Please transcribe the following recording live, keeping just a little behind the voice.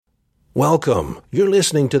Welcome. You're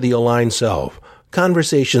listening to The Aligned Self,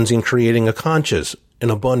 Conversations in Creating a Conscious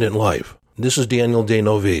and Abundant Life. This is Daniel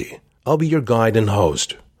D'Neuville. I'll be your guide and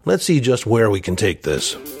host. Let's see just where we can take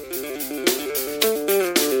this.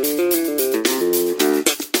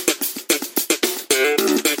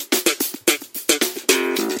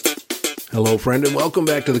 Hello, friend, and welcome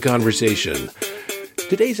back to the conversation.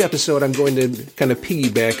 Today's episode, I'm going to kind of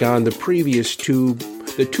piggyback on the previous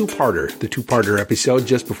the two-parter episode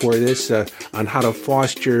just before this on how to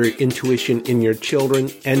foster intuition in your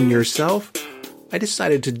children and yourself. I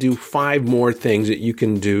decided to do 5 more things that you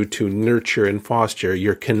can do to nurture and foster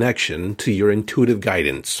your connection to your intuitive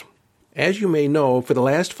guidance. As you may know, for the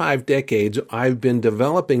last 5 decades, I've been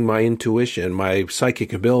developing my intuition, my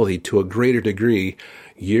psychic ability to a greater degree,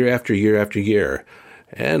 year after year after year.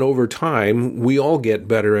 And over time, we all get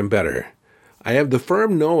better and better. I have the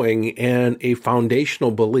firm knowing and a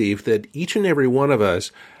foundational belief that each and every one of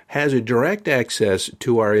us has a direct access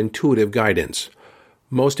to our intuitive guidance.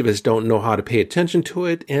 Most of us don't know how to pay attention to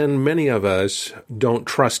it, and many of us don't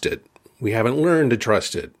trust it. We haven't learned to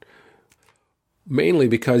trust it. Mainly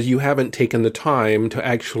because you haven't taken the time to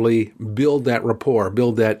actually build that rapport,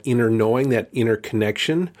 build that inner knowing, that inner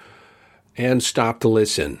connection, and stop to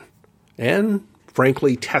listen. And,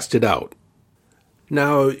 frankly, test it out.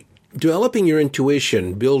 Now, developing your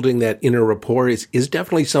intuition, building that inner rapport is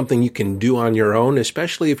definitely something you can do on your own,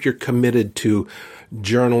 especially if you're committed to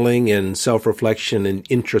journaling and self-reflection and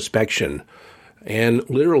introspection, and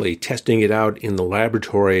literally testing it out in the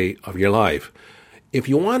laboratory of your life. If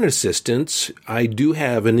you want assistance, I do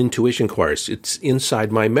have an intuition course. It's inside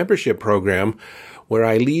my membership program where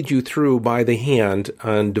I lead you through by the hand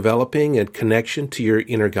on developing a connection to your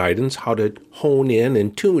inner guidance, how to hone in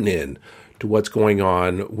and tune in to what's going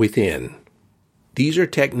on within. These are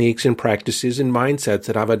techniques and practices and mindsets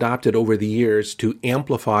that I've adopted over the years to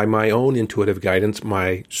amplify my own intuitive guidance,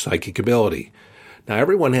 my psychic ability. Now,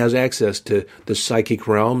 everyone has access to the psychic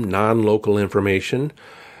realm, non-local information,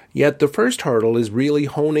 yet the first hurdle is really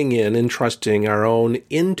honing in and trusting our own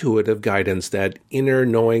intuitive guidance, that inner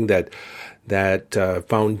knowing, that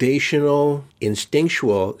foundational,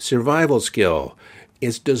 instinctual survival skill.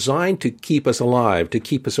 It's designed to keep us alive, to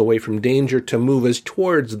keep us away from danger, to move us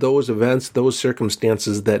towards those events, those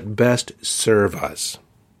circumstances that best serve us.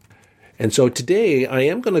 And so today I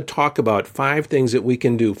am going to talk about 5 things that we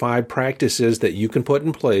can do, 5 practices that you can put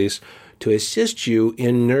in place to assist you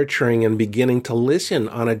in nurturing and beginning to listen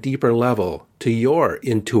on a deeper level to your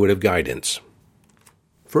intuitive guidance.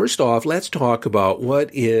 First off, let's talk about what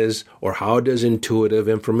is or how does intuitive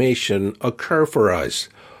information occur for us.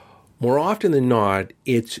 More often than not,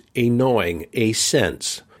 it's a knowing, a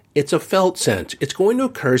sense. It's a felt sense. It's going to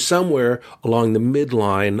occur somewhere along the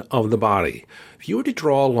midline of the body. If you were to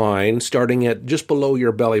draw a line starting at just below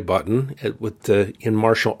your belly button, in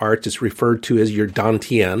martial arts it's referred to as your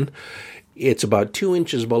dantian, it's about 2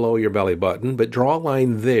 inches below your belly button, but draw a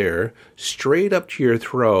line there, straight up to your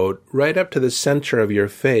throat, right up to the center of your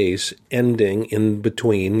face, ending in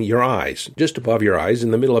between your eyes, just above your eyes, in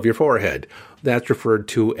the middle of your forehead. That's referred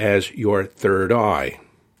to as your third eye.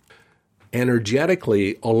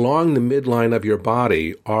 Energetically, along the midline of your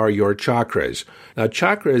body are your chakras. Now,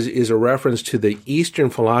 chakras is a reference to the Eastern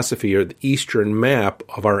philosophy or the Eastern map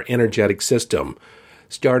of our energetic system.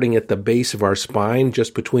 Starting at the base of our spine,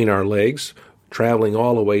 just between our legs, traveling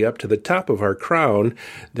all the way up to the top of our crown,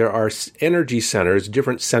 there are energy centers,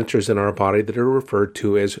 different centers in our body that are referred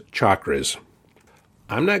to as chakras.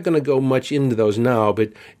 I'm not going to go much into those now,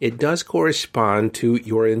 but it does correspond to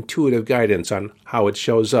your intuitive guidance on how it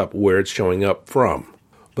shows up, where it's showing up from.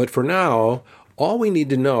 But for now, all we need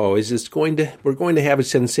to know is we're going to have a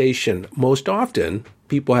sensation. Most often,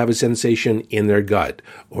 people have a sensation in their gut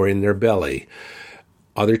or in their belly.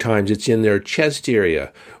 Other times it's in their chest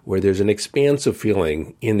area where there's an expansive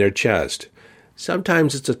feeling in their chest.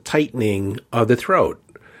 Sometimes it's a tightening of the throat.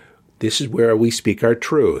 This is where we speak our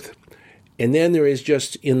truth. And then there is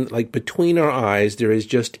just between our eyes, there is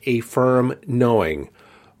just a firm knowing.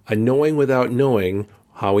 A knowing without knowing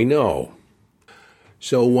how we know.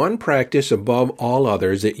 So one practice above all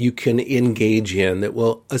others that you can engage in that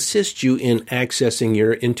will assist you in accessing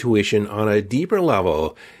your intuition on a deeper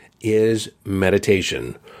level is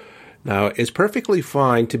meditation. Now, it's perfectly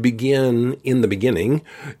fine to begin in the beginning,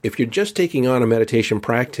 if you're just taking on a meditation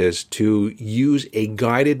practice, to use a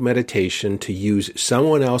guided meditation, to use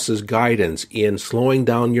someone else's guidance in slowing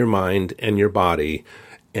down your mind and your body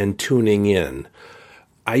and tuning in.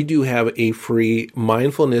 I do have a free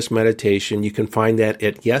mindfulness meditation. You can find that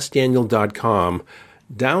at yesdaniel.com.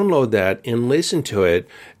 Download that and listen to it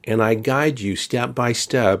and I guide you step by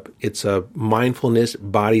step. It's a mindfulness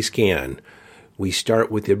body scan. We start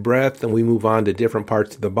with the breath and we move on to different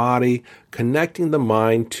parts of the body, connecting the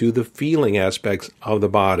mind to the feeling aspects of the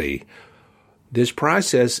body. This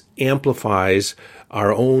process amplifies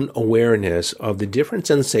our own awareness of the different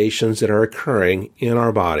sensations that are occurring in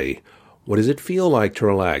our body. What does it feel like to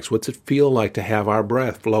relax? What's it feel like to have our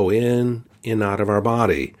breath flow in and out of our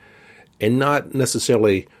body? And not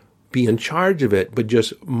necessarily be in charge of it, but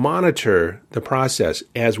just monitor the process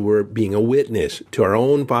as we're being a witness to our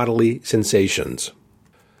own bodily sensations.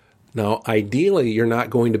 Now, ideally, you're not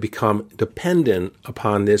going to become dependent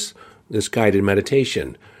upon this guided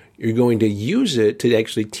meditation. You're going to use it to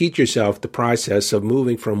actually teach yourself the process of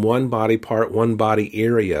moving from one body part, one body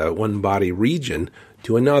area, one body region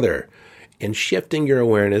to another, and shifting your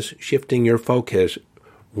awareness, shifting your focus,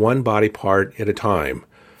 one body part at a time.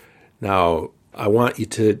 Now, I want you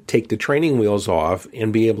to take the training wheels off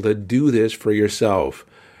and be able to do this for yourself.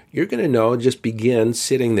 You're going to know, just begin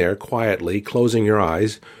sitting there quietly, closing your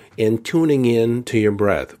eyes, and tuning in to your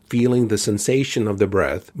breath, feeling the sensation of the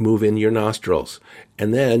breath move in your nostrils.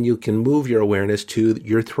 And then you can move your awareness to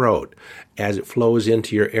your throat as it flows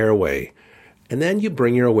into your airway. And then you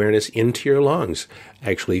bring your awareness into your lungs,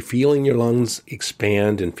 actually feeling your lungs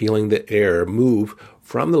expand and feeling the air move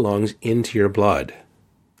from the lungs into your blood.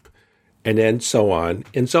 And then so on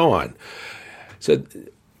and so on. So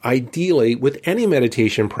ideally, with any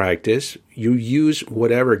meditation practice, you use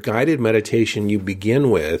whatever guided meditation you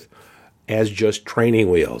begin with as just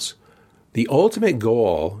training wheels. The ultimate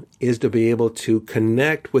goal is to be able to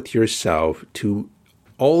connect with yourself, to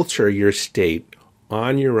alter your state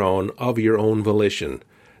on your own, of your own volition,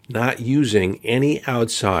 not using any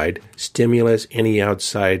outside stimulus, any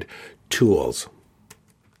outside tools.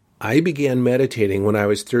 I began meditating when I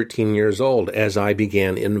was 13 years old as I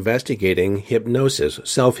began investigating hypnosis,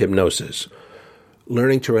 self-hypnosis,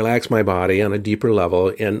 learning to relax my body on a deeper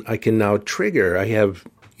level, and I can now I have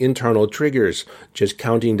internal triggers, just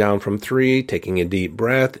counting down from 3, taking a deep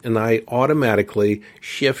breath, and I automatically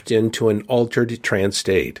shift into an altered trance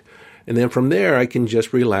state. And then from there, I can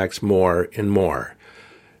just relax more and more.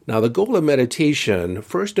 Now, the goal of meditation,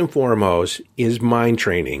 first and foremost, is mind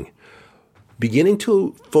training. Beginning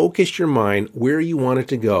to focus your mind where you want it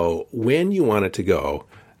to go, when you want it to go,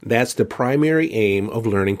 that's the primary aim of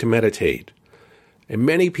learning to meditate. And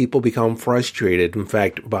many people become frustrated. In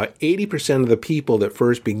fact, about 80% of the people that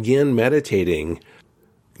first begin meditating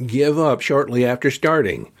give up shortly after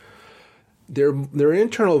starting. Their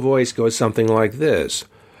internal voice goes something like this.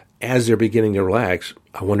 As they're beginning to relax,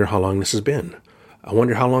 I wonder how long this has been. I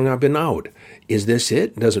wonder how long I've been out. Is this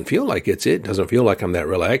it? Doesn't feel like it's it. Doesn't feel like I'm that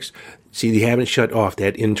relaxed. See, they haven't shut off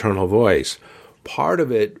that internal voice. Part of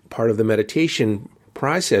the meditation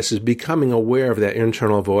process is becoming aware of that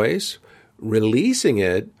internal voice, releasing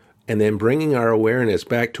it, and then bringing our awareness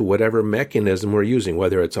back to whatever mechanism we're using,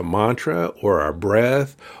 whether it's a mantra or our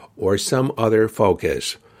breath or some other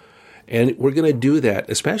focus. And we're going to do that,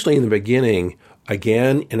 especially in the beginning,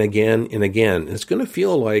 again and again and again. It's going to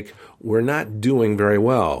feel like we're not doing very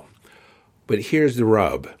well. But here's the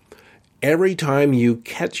rub. Every time you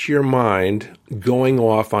catch your mind going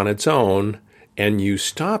off on its own and you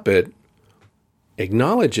stop it,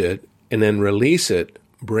 acknowledge it, and then release it,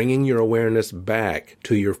 bringing your awareness back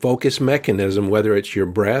to your focus mechanism, whether it's your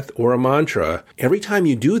breath or a mantra, every time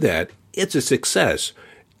you do that, it's a success.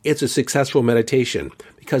 It's a successful meditation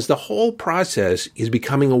because the whole process is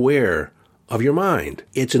becoming aware of your mind.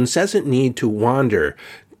 Its incessant need to wander,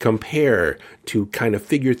 compare, to kind of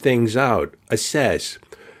figure things out, assess.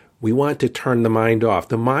 We want to turn the mind off.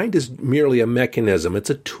 The mind is merely a mechanism.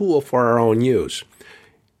 It's a tool for our own use.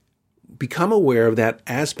 Become aware of that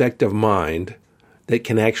aspect of mind that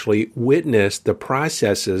can actually witness the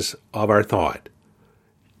processes of our thought.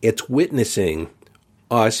 It's witnessing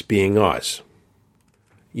us being us.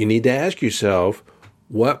 You need to ask yourself,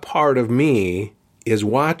 what part of me is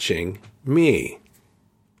watching me?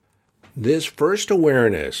 This first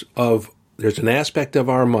awareness of there's an aspect of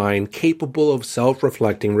our mind capable of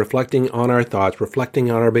self-reflecting, reflecting on our thoughts, reflecting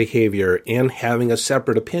on our behavior, and having a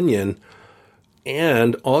separate opinion,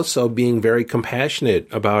 and also being very compassionate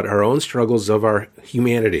about our own struggles of our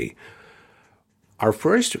humanity. Our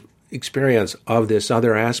first experience of this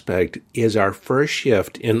other aspect is our first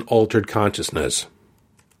shift in altered consciousness.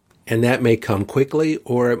 And that may come quickly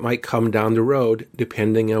or it might come down the road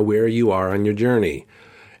depending on where you are on your journey.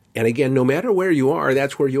 And again, no matter where you are,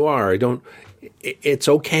 that's where you are. It's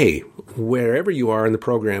okay. Wherever you are in the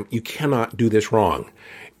program, you cannot do this wrong.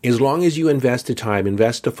 As long as you invest the time,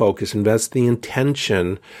 invest the focus, invest the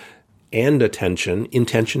intention and attention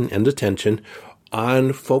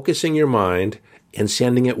on focusing your mind and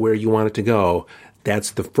sending it where you want it to go.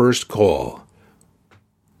 That's the first goal,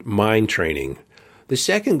 mind training. The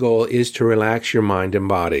second goal is to relax your mind and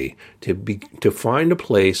body, to find a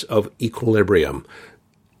place of equilibrium,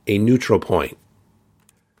 a neutral point.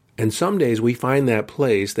 And some days we find that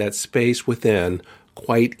place, that space within,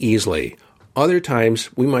 quite easily. Other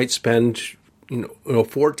times we might spend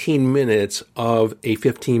 14 minutes of a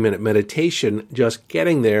 15-minute meditation just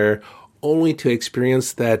getting there, only to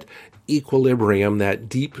experience that equilibrium, that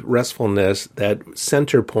deep restfulness, that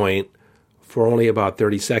center point for only about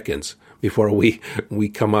 30 seconds before we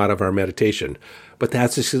come out of our meditation. But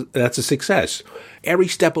that's a success. Every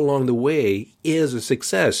step along the way is a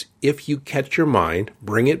success if you catch your mind,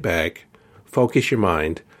 bring it back, focus your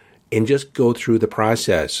mind, and just go through the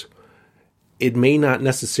process. It may not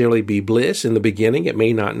necessarily be bliss in the beginning. It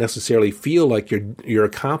may not necessarily feel like you're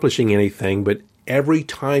accomplishing anything, but every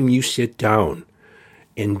time you sit down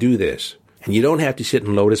and do this, and you don't have to sit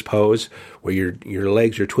in lotus pose where your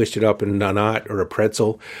legs are twisted up in a knot or a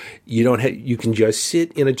pretzel. You can just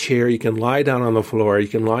sit in a chair. You can lie down on the floor. You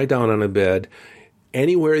can lie down on a bed.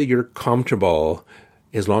 Anywhere you're comfortable,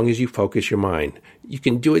 as long as you focus your mind. You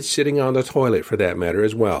can do it sitting on the toilet for that matter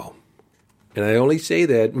as well. And I only say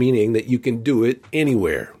that meaning that you can do it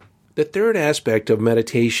anywhere. The third aspect of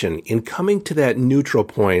meditation, in coming to that neutral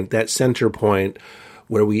point, that center point,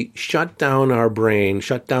 where we shut down our brain,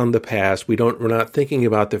 shut down the past. We're not thinking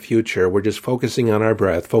about the future. We're just focusing on our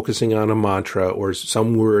breath, focusing on a mantra or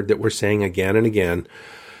some word that we're saying again and again.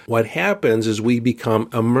 What happens is we become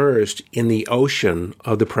immersed in the ocean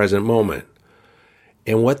of the present moment.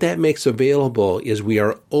 And what that makes available is we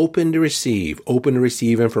are open to receive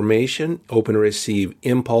information, open to receive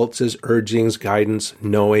impulses, urgings, guidance,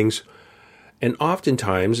 knowings. And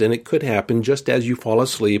oftentimes, and it could happen just as you fall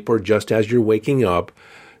asleep or just as you're waking up,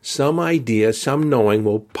 some idea, some knowing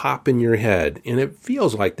will pop in your head. And it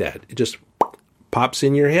feels like that. It just pops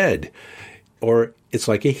in your head. Or it's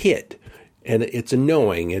like a hit. And it's a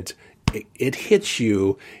knowing. It hits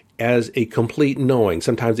you as a complete knowing.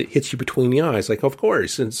 Sometimes it hits you between the eyes. Like, of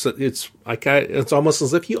course. It's almost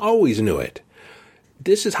as if you always knew it.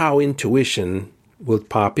 This is how intuition will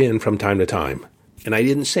pop in from time to time. And I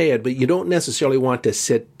didn't say it, but you don't necessarily want to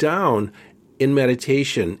sit down in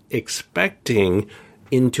meditation expecting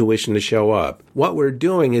intuition to show up. What we're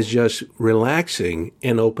doing is just relaxing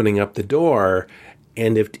and opening up the door.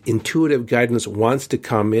 And if intuitive guidance wants to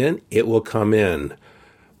come in, it will come in.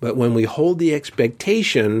 But when we hold the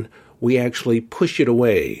expectation, we actually push it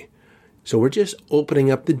away. So we're just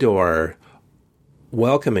opening up the door,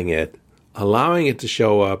 welcoming it, allowing it to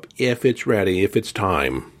show up if it's ready, if it's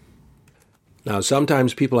time. Now,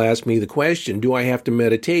 sometimes people ask me the question, do I have to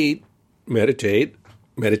meditate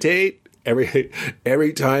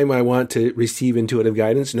every time I want to receive intuitive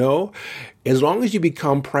guidance? No. As long as you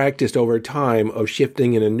become practiced over time of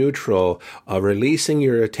shifting into neutral, of releasing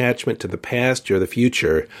your attachment to the past or the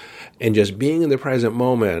future, and just being in the present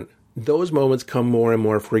moment, those moments come more and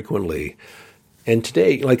more frequently. And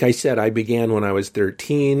today, like I said, I began when I was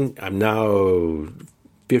 13. I'm now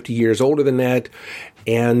 50 years older than that.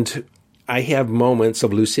 And I have moments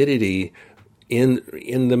of lucidity in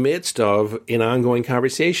the midst of an ongoing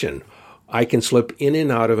conversation. I can slip in and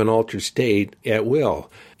out of an altered state at will.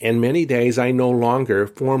 And many days I no longer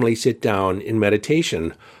formally sit down in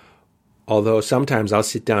meditation, although sometimes I'll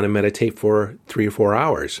sit down and meditate for 3 or 4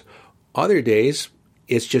 hours. Other days,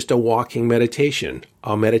 it's just a walking meditation.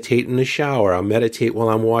 I'll meditate in the shower. I'll meditate while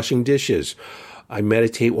I'm washing dishes. I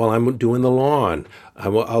meditate while I'm doing the lawn.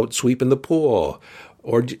 I'm out sweeping the pool.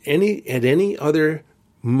 Or at any other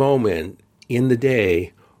moment in the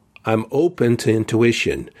day, I'm open to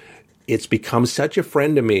intuition. It's become such a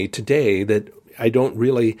friend to me today that I don't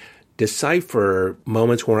really decipher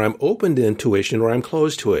moments where I'm open to intuition or I'm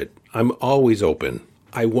closed to it. I'm always open.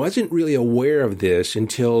 I wasn't really aware of this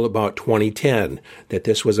until about 2010, that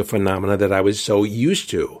this was a phenomenon that I was so used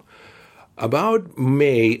to. About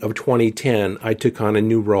May of 2010, I took on a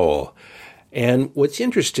new role. And what's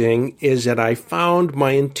interesting is that I found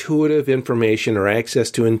my intuitive information or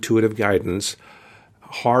access to intuitive guidance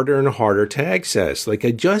harder and harder to access. Like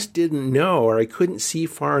I just didn't know, or I couldn't see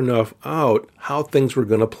far enough out how things were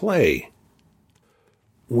going to play,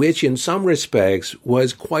 which in some respects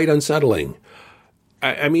was quite unsettling.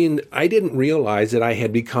 I mean, I didn't realize that I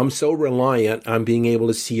had become so reliant on being able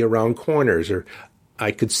to see around corners, or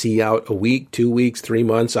I could see out a week, 2 weeks, 3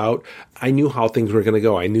 months out. I knew how things were going to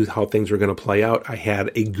go. I knew how things were going to play out. I had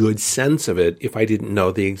a good sense of it if I didn't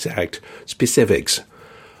know the exact specifics.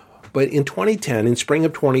 But in spring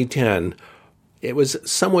of 2010, it was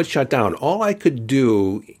somewhat shut down. All I could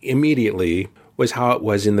do immediately was how it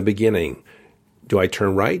was in the beginning. Do I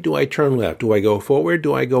turn right? Do I turn left? Do I go forward?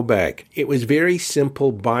 Do I go back? It was very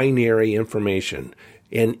simple binary information.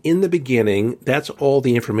 And in the beginning, that's all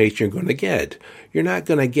the information you're going to get. You're not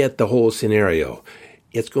going to get the whole scenario.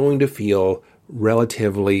 It's going to feel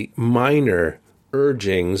relatively minor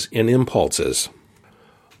urgings and impulses.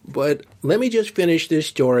 But let me just finish this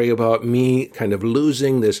story about me kind of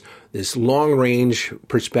losing this long-range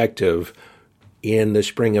perspective in the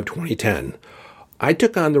spring of 2010. I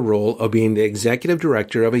took on the role of being the executive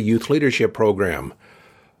director of a youth leadership program.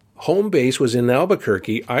 Home base was in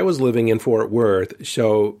Albuquerque. I was living in Fort Worth,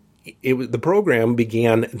 so the program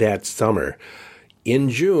began that summer. In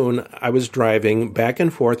June, I was driving back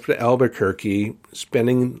and forth to Albuquerque,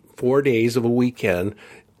 spending 4 days of a weekend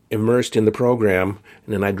immersed in the program,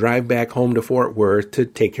 and then I drive back home to Fort Worth to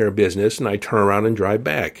take care of business, and I turn around and drive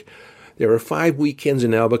back. There were 5 weekends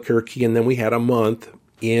in Albuquerque, and then we had a month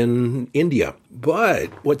in India. But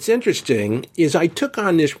what's interesting is I took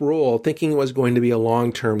on this role thinking it was going to be a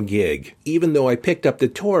long-term gig. Even though I picked up the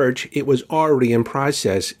torch, it was already in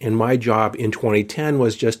process, and my job in 2010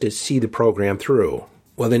 was just to see the program through.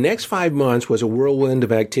 Well, the next 5 months was a whirlwind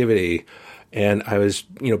of activity, and I was,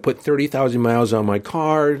 put 30,000 miles on my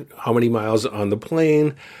car, how many miles on the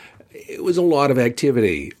plane. It was a lot of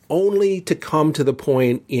activity, only to come to the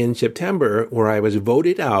point in September where I was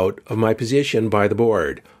voted out of my position by the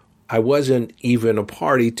board. I wasn't even a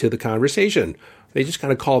party to the conversation. They just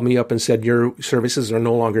kind of called me up and said, your services are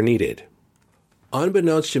no longer needed.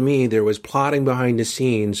 Unbeknownst to me, there was plotting behind the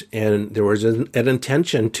scenes, and there was an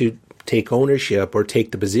intention to take ownership or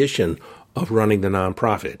take the position of running the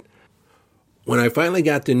nonprofit. When I finally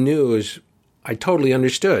got the news, I totally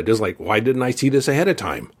understood. It was like, why didn't I see this ahead of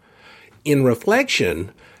time? In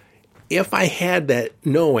reflection, if I had that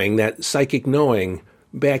knowing, that psychic knowing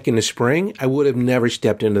back in the spring, I would have never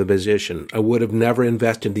stepped into the position. I would have never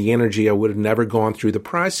invested the energy. I would have never gone through the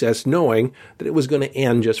process knowing that it was going to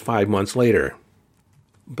end just 5 months later.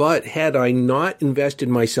 But had I not invested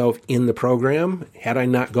myself in the program, had I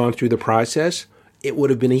not gone through the process, it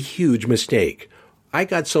would have been a huge mistake. I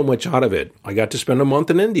got so much out of it. I got to spend a month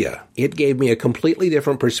in India. It gave me a completely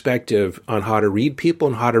different perspective on how to read people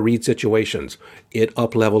and how to read situations. It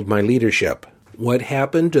up-leveled my leadership. What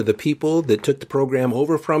happened to the people that took the program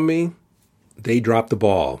over from me? They dropped the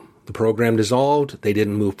ball. The program dissolved. They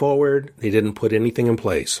didn't move forward. They didn't put anything in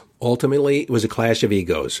place. Ultimately, it was a clash of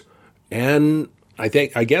egos. And I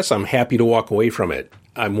guess I'm happy to walk away from it.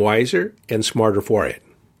 I'm wiser and smarter for it.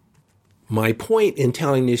 My point in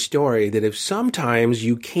telling this story that if sometimes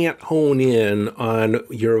you can't hone in on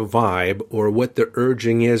your vibe or what the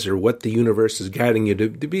urging is or what the universe is guiding you to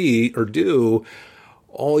be or do,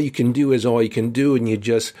 all you can do is all you can do, and you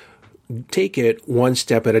just take it one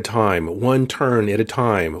step at a time, one turn at a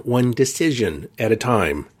time, one decision at a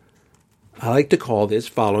time. I like to call this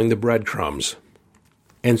following the breadcrumbs.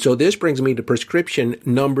 And so this brings me to prescription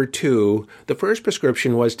number 2. The first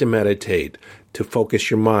prescription was to meditate, to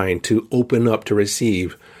focus your mind, to open up to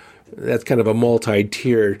receive. That's kind of a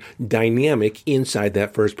multi-tiered dynamic inside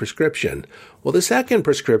that first prescription. Well, the second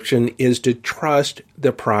prescription is to trust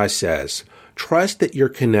the process. Trust that you're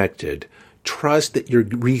connected. Trust that you're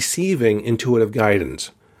receiving intuitive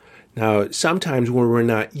guidance. Now, sometimes when we're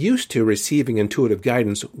not used to receiving intuitive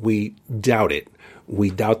guidance, we doubt it.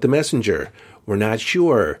 We doubt the messenger. We're not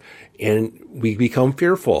sure, and we become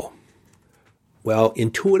fearful. Well,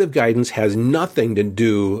 intuitive guidance has nothing to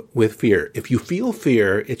do with fear. If you feel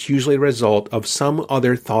fear, it's usually a result of some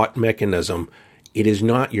other thought mechanism. It is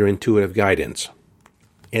not your intuitive guidance.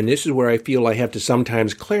 And this is where I feel I have to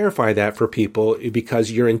sometimes clarify that for people,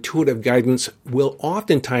 because your intuitive guidance will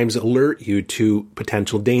oftentimes alert you to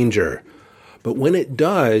potential danger. But when it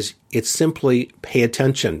does, it's simply pay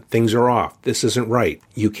attention. Things are off. This isn't right.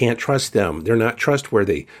 You can't trust them. They're not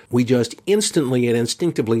trustworthy. We just instantly and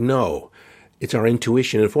instinctively know. It's our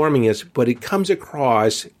intuition informing us, but it comes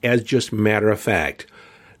across as just matter of fact.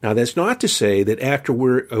 Now, that's not to say that after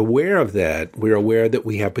we're aware of that, we're aware that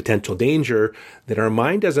we have potential danger, that our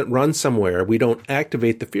mind doesn't run somewhere, we don't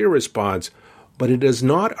activate the fear response, but it is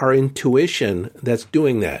not our intuition that's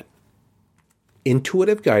doing that.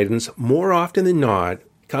 Intuitive guidance, more often than not,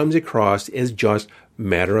 comes across as just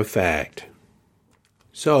matter of fact.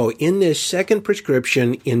 So in this second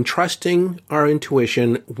prescription, in trusting our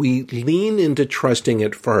intuition, we lean into trusting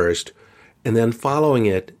it first and then following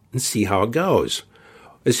it and see how it goes,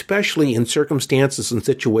 especially in circumstances and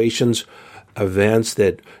situations, events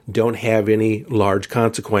that don't have any large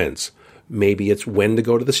consequence. Maybe it's when to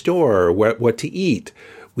go to the store or what to eat.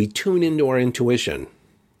 We tune into our intuition.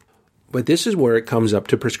 But this is where it comes up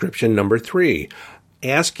to prescription number 3.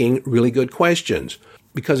 asking really good questions,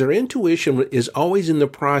 because our intuition is always in the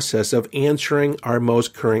process of answering our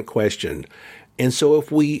most current question. And so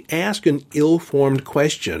if we ask an ill-formed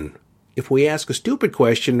question, if we ask a stupid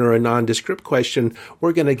question or a nondescript question,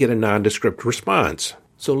 we're going to get a nondescript response.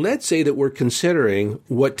 So let's say that we're considering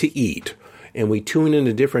what to eat, and we tune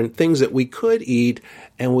into different things that we could eat,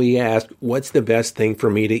 and we ask, what's the best thing for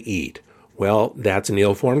me to eat? Well, that's an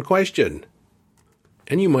ill-formed question.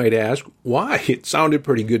 And you might ask, why? It sounded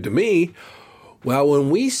pretty good to me. Well, when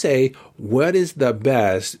we say, what is the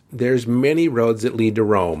best, there's many roads that lead to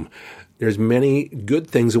Rome. There's many good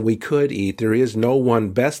things that we could eat. There is no one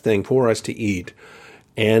best thing for us to eat.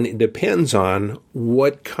 And it depends on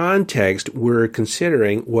what context we're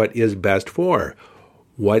considering what is best for.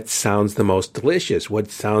 What sounds the most delicious?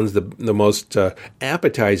 What sounds the most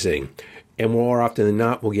appetizing? And more often than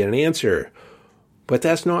not, we'll get an answer. But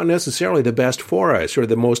that's not necessarily the best for us or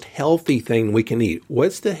the most healthy thing we can eat.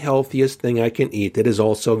 What's the healthiest thing I can eat that is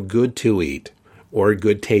also good to eat or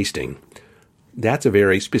good tasting? That's a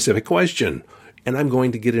very specific question, and I'm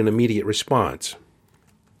going to get an immediate response.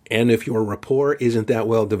 And if your rapport isn't that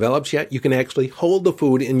well developed yet, you can actually hold the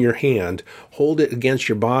food in your hand, hold it against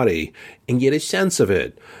your body, and get a sense of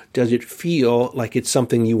it. Does it feel like it's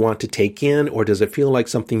something you want to take in, or does it feel like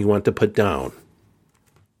something you want to put down?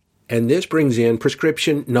 And this brings in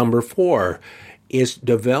prescription number 4, is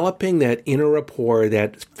developing that inner rapport,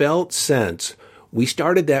 that felt sense. We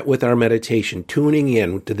started that with our meditation, tuning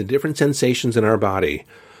in to the different sensations in our body.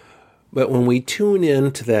 But when we tune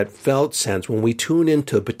in to that felt sense, when we tune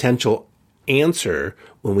into a potential answer,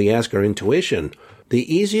 when we ask our intuition,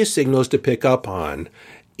 the easiest signals to pick up on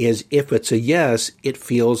is if it's a yes, it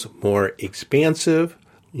feels more expansive,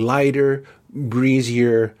 lighter,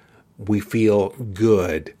 breezier. We feel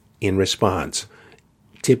good in response.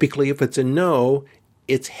 Typically, if it's a no,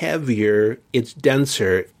 it's heavier, it's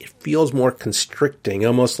denser, it feels more constricting,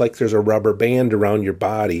 almost like there's a rubber band around your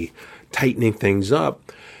body, tightening things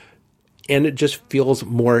up, and it just feels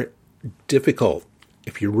more difficult.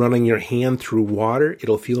 If you're running your hand through water,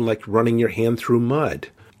 it'll feel like running your hand through mud.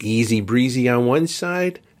 Easy breezy on one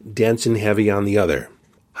side, dense and heavy on the other.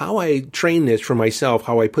 How I train this for myself,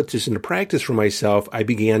 how I put this into practice for myself, I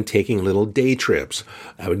began taking little day trips.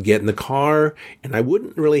 I would get in the car, and I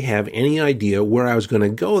wouldn't really have any idea where I was going to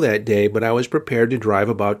go that day, but I was prepared to drive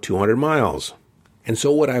about 200 miles. And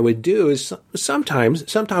so what I would do is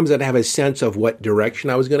sometimes I'd have a sense of what direction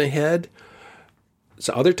I was going to head.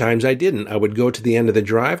 So other times I didn't. I would go to the end of the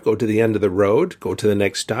drive, go to the end of the road, go to the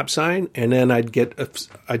next stop sign, and then I'd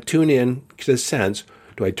tune in to the sense,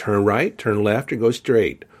 do I turn right, turn left, or go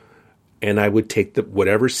straight? And I would take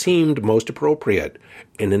whatever seemed most appropriate.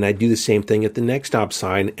 And then I'd do the same thing at the next stop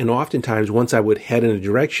sign. And oftentimes, once I would head in a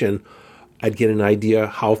direction, I'd get an idea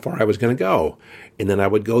how far I was going to go. And then I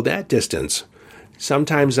would go that distance.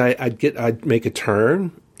 Sometimes I'd make a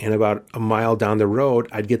turn, and about a mile down the road,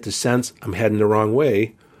 I'd get the sense I'm heading the wrong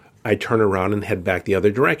way. I'd turn around and head back the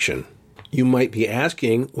other direction. You might be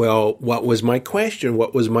asking, well, what was my question?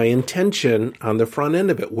 What was my intention on the front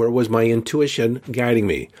end of it? Where was my intuition guiding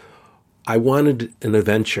me? I wanted an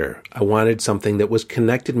adventure. I wanted something that was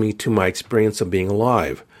connected me to my experience of being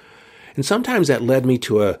alive. And sometimes that led me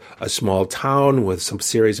to a small town with some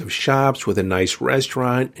series of shops with a nice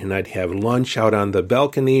restaurant, and I'd have lunch out on the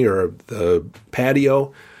balcony or the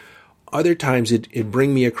patio. Other times it'd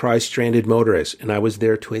bring me across stranded motorists, and I was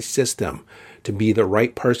there to assist them, to be the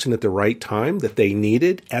right person at the right time that they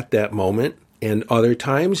needed at that moment. And other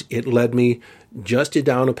times it led me just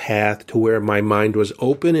down a path to where my mind was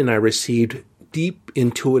open and I received deep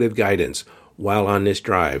intuitive guidance while on this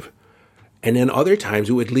drive. And then other times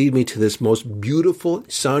it would lead me to this most beautiful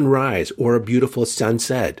sunrise or a beautiful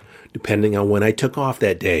sunset, depending on when I took off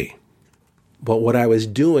that day. But what I was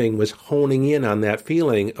doing was honing in on that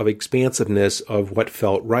feeling of expansiveness of what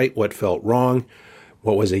felt right, what felt wrong,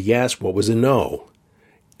 what was a yes, what was a no.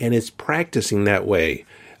 And it's practicing that way.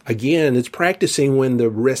 Again, it's practicing when the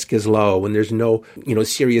risk is low, when there's no,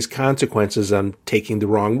 serious consequences on taking the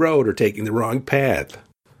wrong road or taking the wrong path.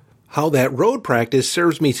 How that road practice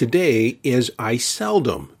serves me today is I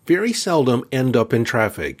very seldom end up in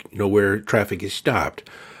traffic, where traffic is stopped.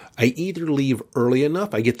 I either leave early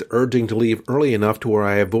enough, I get the urging to leave early enough to where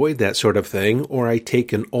I avoid that sort of thing, or I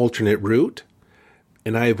take an alternate route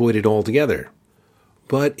and I avoid it altogether.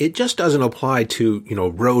 But it just doesn't apply to,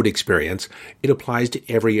 road experience. It applies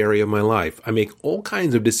to every area of my life. I make all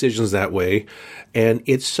kinds of decisions that way, and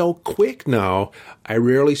it's so quick now, I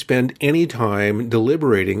rarely spend any time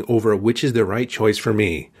deliberating over which is the right choice for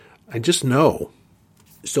me. I just know.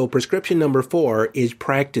 So prescription number 4 is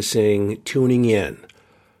practicing tuning in.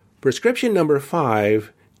 Prescription number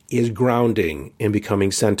 5 is grounding and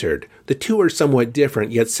becoming centered. The two are somewhat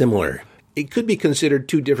different, yet similar. It could be considered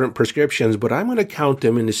two different prescriptions, but I'm going to count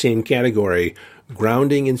them in the same category,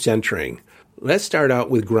 grounding and centering. Let's start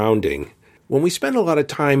out with grounding. When we spend a lot of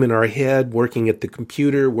time in our head, working at the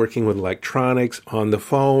computer, working with electronics, on the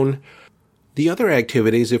phone, the other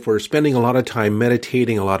activities, if we're spending a lot of time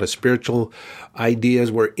meditating, a lot of spiritual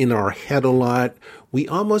ideas, we're in our head a lot, we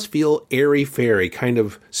almost feel airy-fairy, kind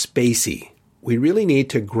of spacey. We really need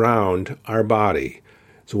to ground our body.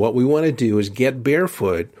 So what we want to do is get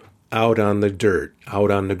barefoot out on the dirt,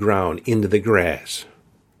 out on the ground, into the grass.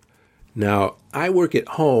 Now, I work at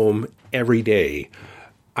home every day.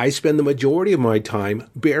 I spend the majority of my time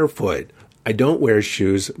barefoot. I don't wear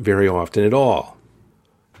shoes very often at all.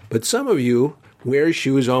 But some of you wear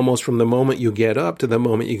shoes almost from the moment you get up to the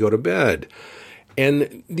moment you go to bed.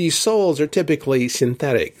 And these soles are typically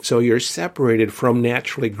synthetic, so you're separated from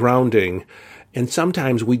naturally grounding. And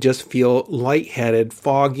sometimes we just feel lightheaded,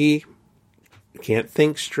 foggy, can't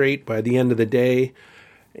think straight by the end of the day.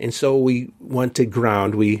 And so we want to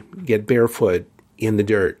ground. We get barefoot in the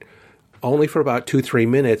dirt. Only for about 2-3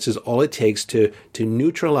 minutes is all it takes to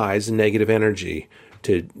neutralize the negative energy,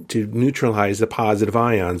 to neutralize the positive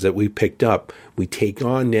ions that we picked up. We take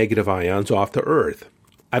on negative ions off the earth.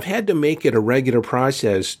 I've had to make it a regular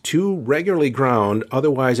process to regularly ground,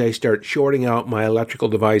 otherwise I start shorting out my electrical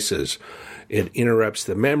devices. It interrupts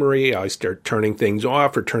the memory, I start turning things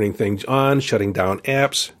off or turning things on, shutting down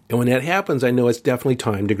apps. And when that happens, I know it's definitely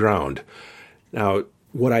time to ground. Now,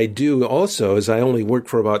 what I do also is I only work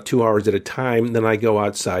for about 2 hours at a time, then I go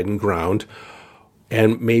outside and ground,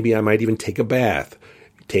 and maybe I might even take a bath.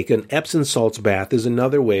 Take an Epsom salts bath is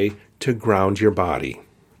another way to ground your body.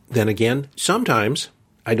 Then again, sometimes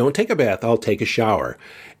I don't take a bath, I'll take a shower.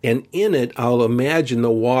 And in it, I'll imagine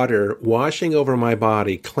the water washing over my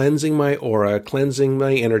body, cleansing my aura, cleansing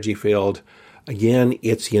my energy field. Again,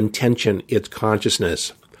 it's the intention, it's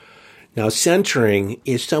consciousness. Now, centering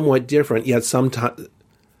is somewhat different, yet somewhat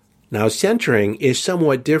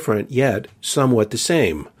the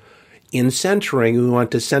same. In centering, we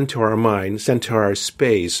want to center our mind, center our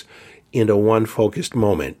space into one focused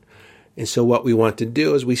moment. And so what we want to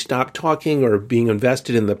do is we stop talking or being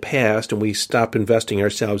invested in the past, and we stop investing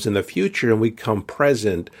ourselves in the future, and we come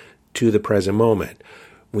present to the present moment.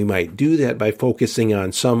 We might do that by focusing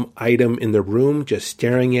on some item in the room, just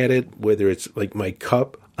staring at it, whether it's like my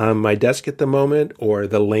cup on my desk at the moment or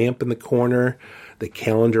the lamp in the corner, the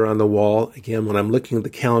calendar on the wall. Again, when I'm looking at the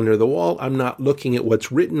calendar on the wall, I'm not looking at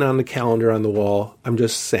what's written on the calendar on the wall. I'm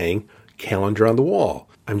just saying calendar on the wall.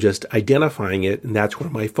 I'm just identifying it, and that's where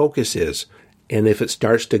my focus is. And if it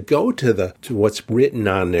starts to go to what's written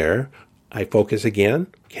on there, I focus again,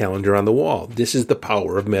 calendar on the wall. This is the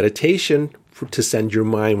power of meditation to send your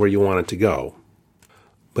mind where you want it to go.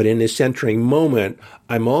 But in this centering moment,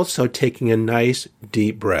 I'm also taking a nice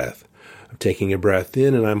deep breath. I'm taking a breath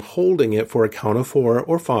in and I'm holding it for a count of 4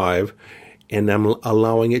 or 5, and I'm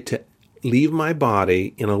allowing it to leave my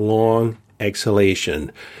body in a long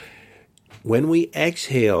exhalation. When we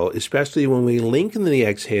exhale, especially when we lengthen the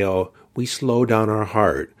exhale, we slow down our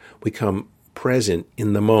heart. We come present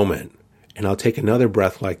in the moment. And I'll take another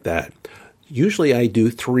breath like that. Usually I do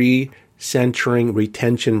 3 centering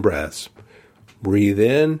retention breaths. Breathe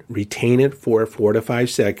in, retain it for 4 to 5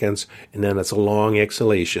 seconds, and then it's a long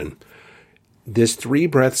exhalation. This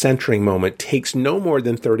 3-breath centering moment takes no more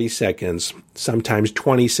than 30 seconds, sometimes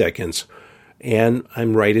 20 seconds, and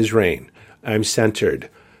I'm right as rain. I'm centered.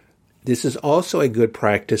 This is also a good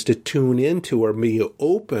practice to tune into or be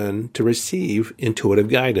open to receive intuitive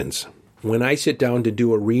guidance. When I sit down to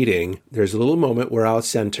do a reading, there's a little moment where I'll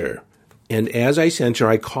center. And as I center,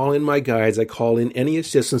 I call in my guides, I call in any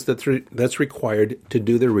assistance that's required to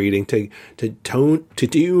do the reading, to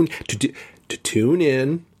tune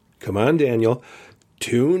in. Come on, Daniel.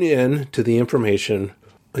 Tune in to the information.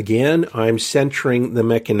 Again, I'm centering the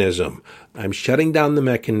mechanism. I'm shutting down the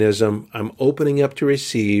mechanism. I'm opening up to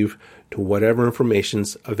receive to whatever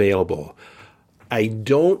information's available. I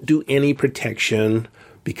don't do any protection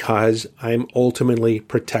because I'm ultimately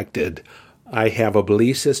protected. I have a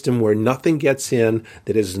belief system where nothing gets in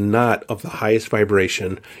that is not of the highest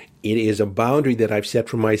vibration. It is a boundary that I've set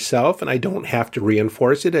for myself, and I don't have to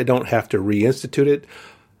reinforce it. I don't have to reinstitute it.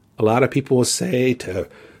 A lot of people will say to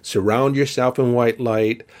surround yourself in white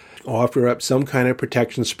light, offer up some kind of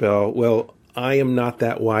protection spell. Well, I am not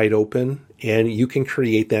that wide open, and you can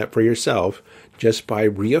create that for yourself just by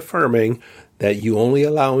reaffirming that you only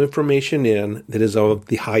allow information in that is of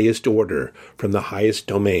the highest order, from the highest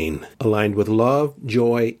domain, aligned with love,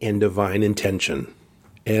 joy, and divine intention.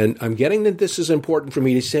 And I'm getting that this is important for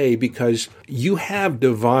me to say because you have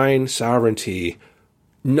divine sovereignty.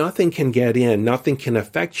 Nothing can get in, nothing can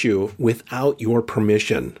affect you without your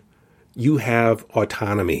permission. You have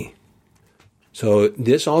autonomy. So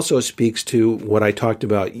this also speaks to what I talked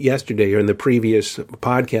about yesterday or in the previous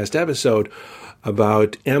podcast episode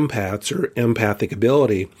about empaths or empathic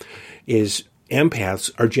ability, is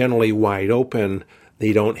empaths are generally wide open.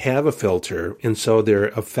 They don't have a filter, and so they're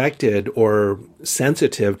affected or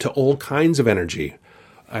sensitive to all kinds of energy.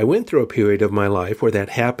 I went through a period of my life where that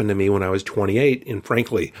happened to me when I was 28, and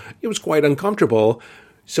frankly, it was quite uncomfortable,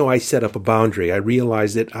 so I set up a boundary. I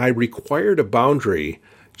realized that I required a boundary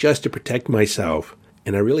just to protect myself,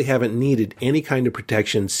 and I really haven't needed any kind of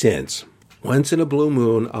protection since. Once in a blue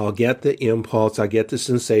moon, I'll get the impulse, I'll get the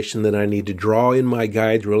sensation that I need to draw in my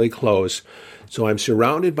guides really close, so I'm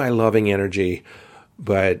surrounded by loving energy,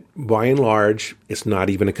 but by and large, it's not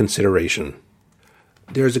even a consideration.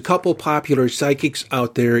 There's a couple popular psychics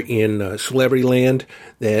out there in celebrity land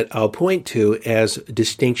that I'll point to as a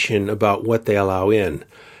distinction about what they allow in.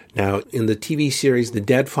 Now, in the TV series The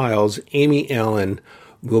Dead Files, Amy Allen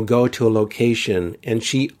will go to a location and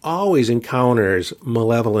she always encounters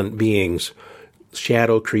malevolent beings,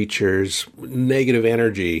 shadow creatures, negative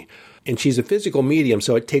energy. And she's a physical medium,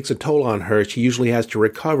 so it takes a toll on her. She usually has to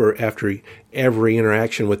recover after every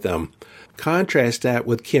interaction with them. Contrast that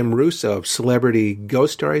with Kim Russo of Celebrity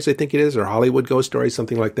Ghost Stories, I think it is, or Hollywood Ghost Stories,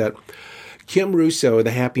 something like that. Kim Russo, the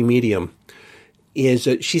happy medium,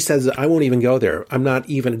 she says, I won't even go there. I'm not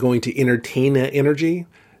even going to entertain that energy.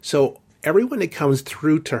 So everyone that comes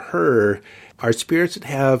through to her are spirits that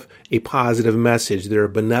have a positive message. They're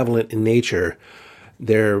benevolent in nature.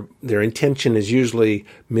 Their intention is usually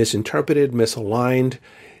misinterpreted, misaligned,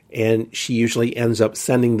 and she usually ends up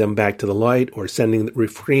sending them back to the light or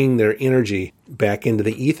freeing their energy back into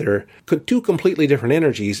the ether. Two completely different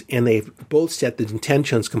energies, and they've both set the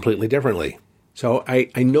intentions completely differently. So I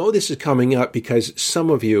know this is coming up because some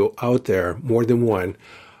of you out there, more than one,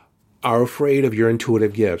 are afraid of your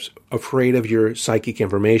intuitive gifts, afraid of your psychic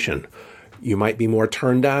information. You might be more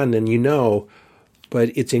turned on than you know, but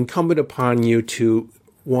it's incumbent upon you to,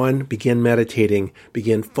 one, begin meditating,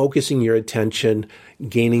 begin focusing your attention,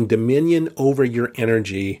 gaining dominion over your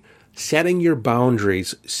energy, setting your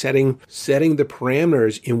boundaries, setting the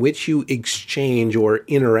parameters in which you exchange or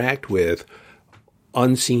interact with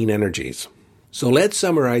unseen energies. So let's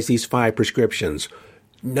summarize these 5 prescriptions.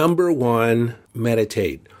 Number 1,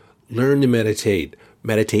 meditate. Learn to meditate.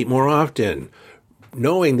 Meditate more often.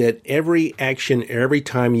 Knowing that every action, every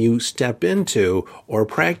time you step into or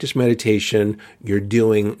practice meditation, you're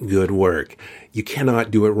doing good work. You cannot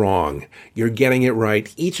do it wrong. You're getting it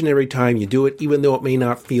right each and every time you do it, even though it may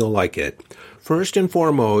not feel like it. First and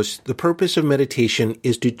foremost, the purpose of meditation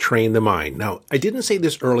is to train the mind. Now, I didn't say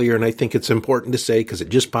this earlier, and I think it's important to say because it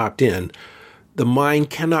just popped in. The mind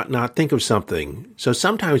cannot not think of something. So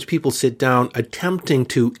sometimes people sit down attempting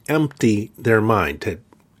to empty their mind, to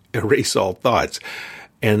erase all thoughts.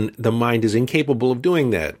 And the mind is incapable of doing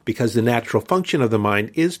that because the natural function of the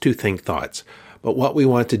mind is to think thoughts. But what we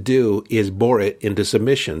want to do is bore it into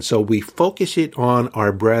submission. So we focus it on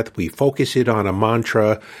our breath. We focus it on a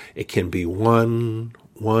mantra. It can be one,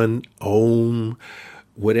 om,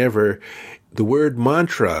 whatever. The word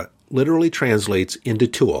mantra literally translates into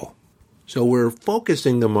tool. So we're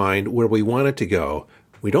focusing the mind where we want it to go.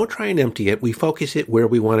 We don't try and empty it. We focus it where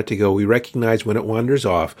we want it to go. We recognize when it wanders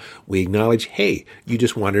off. We acknowledge, hey, you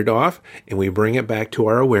just wandered off, and we bring it back to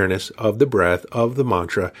our awareness of the breath, of the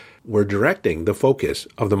mantra. We're directing the focus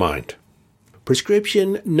of the mind.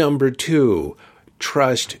 Prescription number 2,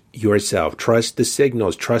 trust yourself. Trust the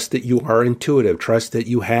signals. Trust that you are intuitive. Trust that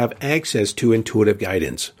you have access to intuitive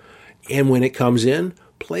guidance. And when it comes in,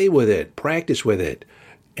 play with it. Practice with it.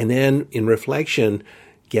 And then in reflection,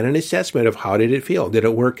 get an assessment of how did it feel? Did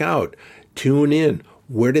it work out? Tune in.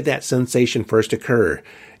 Where did that sensation first occur?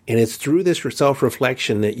 And it's through this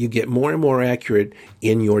self-reflection that you get more and more accurate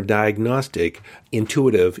in your diagnostic,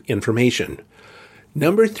 intuitive information.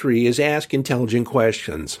 Number 3 is ask intelligent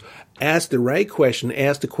questions. Ask the right question.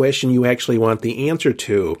 Ask the question you actually want the answer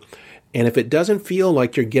to. And if it doesn't feel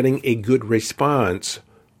like you're getting a good response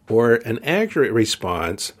or an accurate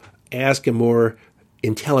response, ask a more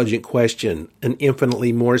intelligent question, an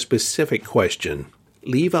infinitely more specific question.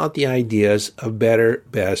 Leave out the ideas of better,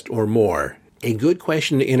 best, or more. A good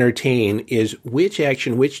question to entertain is which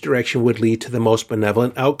action, which direction would lead to the most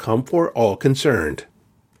benevolent outcome for all concerned.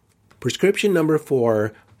 Prescription number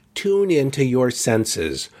 4, tune into your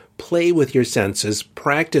senses. Play with your senses,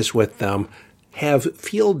 practice with them, have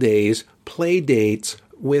field days, play dates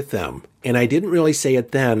with them. And I didn't really say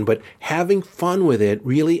it then, but having fun with it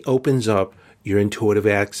really opens up your intuitive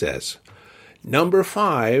access. Number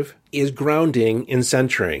 5 is grounding and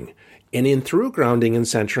centering. And through grounding and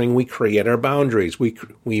centering, we create our boundaries.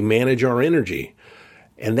 We manage our energy.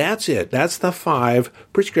 And that's it. That's the 5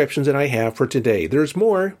 prescriptions that I have for today. There's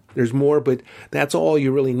more, but that's all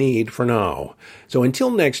you really need for now. So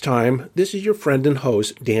until next time, this is your friend and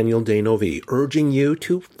host, Daniel D'Neuville, urging you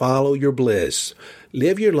to follow your bliss.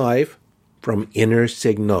 Live your life from inner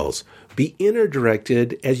signals. Be inner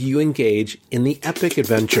directed as you engage in the epic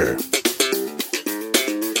adventure.